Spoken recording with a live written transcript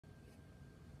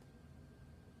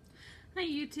Hi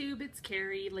YouTube, it's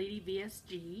Carrie, Lady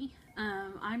VSG.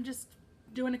 I'm just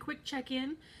doing a quick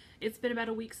check-in. It's been about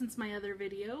a week since my other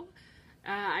video.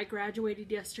 I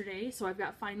graduated yesterday, so I've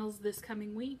got finals this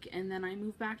coming week, and then I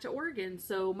move back to Oregon.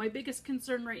 So my biggest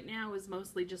concern right now is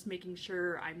mostly just making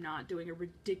sure I'm not doing a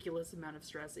ridiculous amount of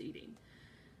stress eating.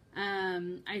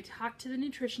 I talked to the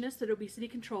nutritionist at Obesity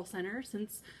Control Center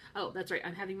since, oh, that's right,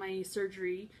 I'm having my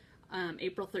surgery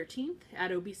April 13th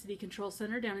at Obesity Control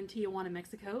Center down in Tijuana,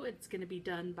 Mexico. It's going to be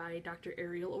done by Dr.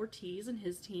 Ariel Ortiz and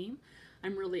his team.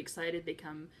 I'm really excited. They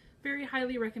come very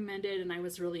highly recommended, and I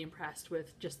was really impressed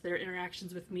with just their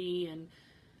interactions with me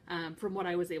and from what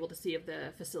I was able to see of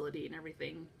the facility and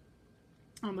everything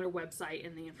on their website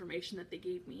and the information that they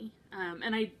gave me.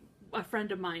 A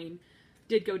friend of mine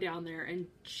did go down there, and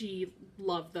she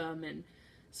loved them and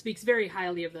speaks very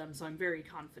highly of them, so I'm very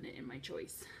confident in my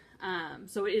choice.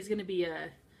 So it is going to be a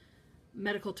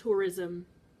medical tourism,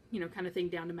 kind of thing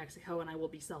down to Mexico, and I will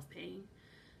be self-paying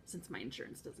since my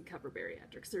insurance doesn't cover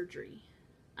bariatric surgery.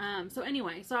 So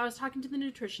anyway, so I was talking to the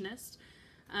nutritionist.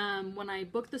 When I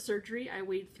booked the surgery, I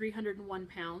weighed 301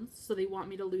 pounds, so they want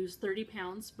me to lose 30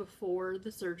 pounds before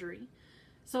the surgery.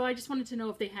 So I just wanted to know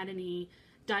if they had any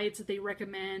diets that they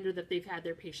recommend or that they've had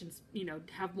their patients,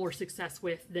 have more success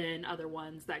with than other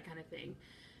ones, that kind of thing.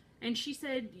 And she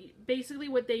said basically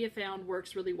what they have found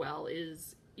works really well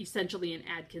is essentially an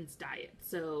Atkins diet.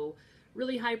 So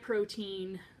really high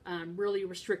protein, really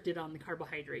restricted on the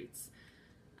carbohydrates.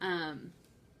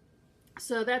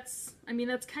 So that's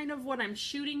kind of what I'm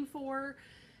shooting for.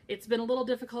 It's been a little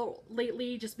difficult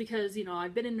lately just because,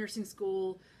 I've been in nursing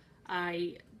school.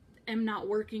 I am not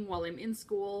working while I'm in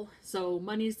school, so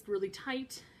money's really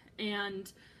tight,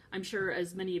 and I'm sure,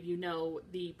 as many of you know,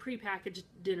 the prepackaged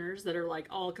dinners that are like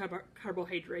all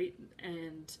carbohydrate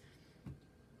and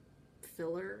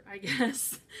filler, I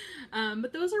guess.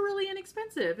 But those are really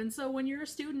inexpensive. And so when you're a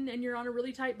student and you're on a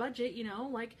really tight budget,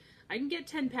 like I can get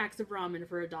 10 packs of ramen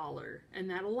for $1, and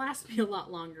that'll last me a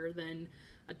lot longer than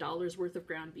 $1's worth of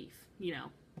ground beef,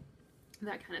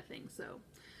 that kind of thing. So,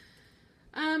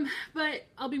 but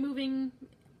I'll be moving,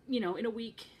 in a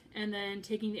week, and then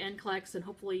taking the NCLEX and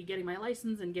hopefully getting my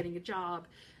license and getting a job,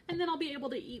 and then I'll be able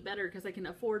to eat better because I can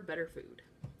afford better food.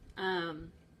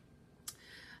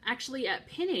 Actually, at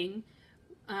pinning,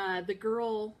 the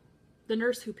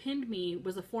nurse who pinned me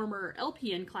was a former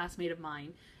LPN classmate of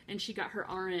mine, and she got her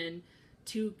RN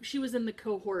she was in the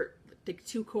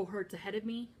 2 cohorts ahead of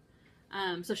me.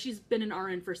 So she's been an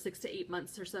RN for 6 to 8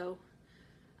 months or so.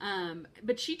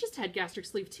 But she just had gastric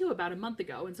sleeve too about a month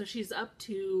ago, and so she's up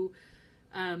to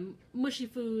mushy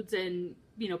foods and,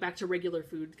 back to regular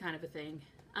food kind of a thing.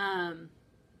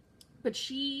 But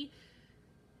she,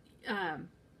 I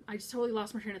just totally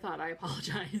lost my train of thought. I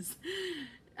apologize.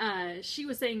 She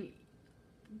was saying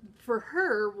for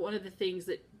her, one of the things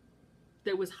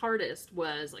that was hardest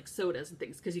was like sodas and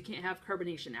things, because you can't have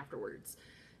carbonation afterwards.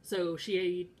 So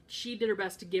she did her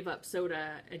best to give up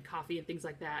soda and coffee and things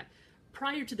like that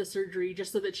prior to the surgery,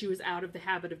 just so that she was out of the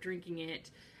habit of drinking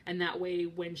it, and that way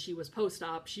when she was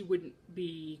post-op she wouldn't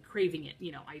be craving it,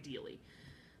 ideally.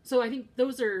 So I think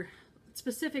those are,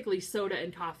 specifically soda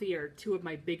and coffee, are two of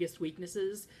my biggest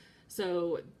weaknesses.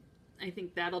 So I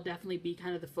think that'll definitely be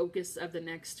kind of the focus of the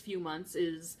next few months,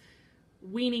 is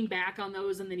weaning back on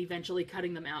those and then eventually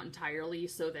cutting them out entirely,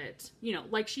 so that,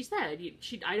 like she said,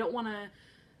 I don't want to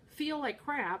feel like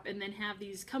crap and then have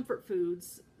these comfort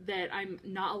foods that I'm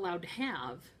not allowed to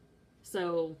have.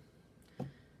 So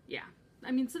yeah,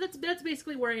 so that's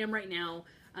basically where I am right now.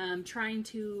 Trying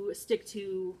to stick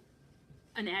to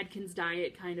an Atkins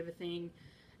diet kind of a thing,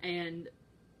 and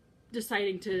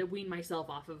deciding to wean myself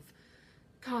off of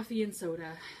coffee and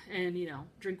soda and,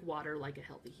 drink water like a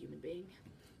healthy human being.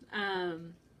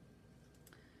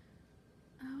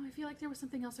 Oh, I feel like there was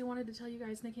something else I wanted to tell you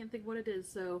guys, and I can't think what it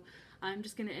is, so I'm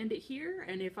just going to end it here,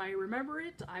 and if I remember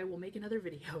it, I will make another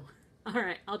video.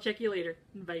 Alright, I'll check you later.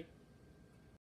 Bye.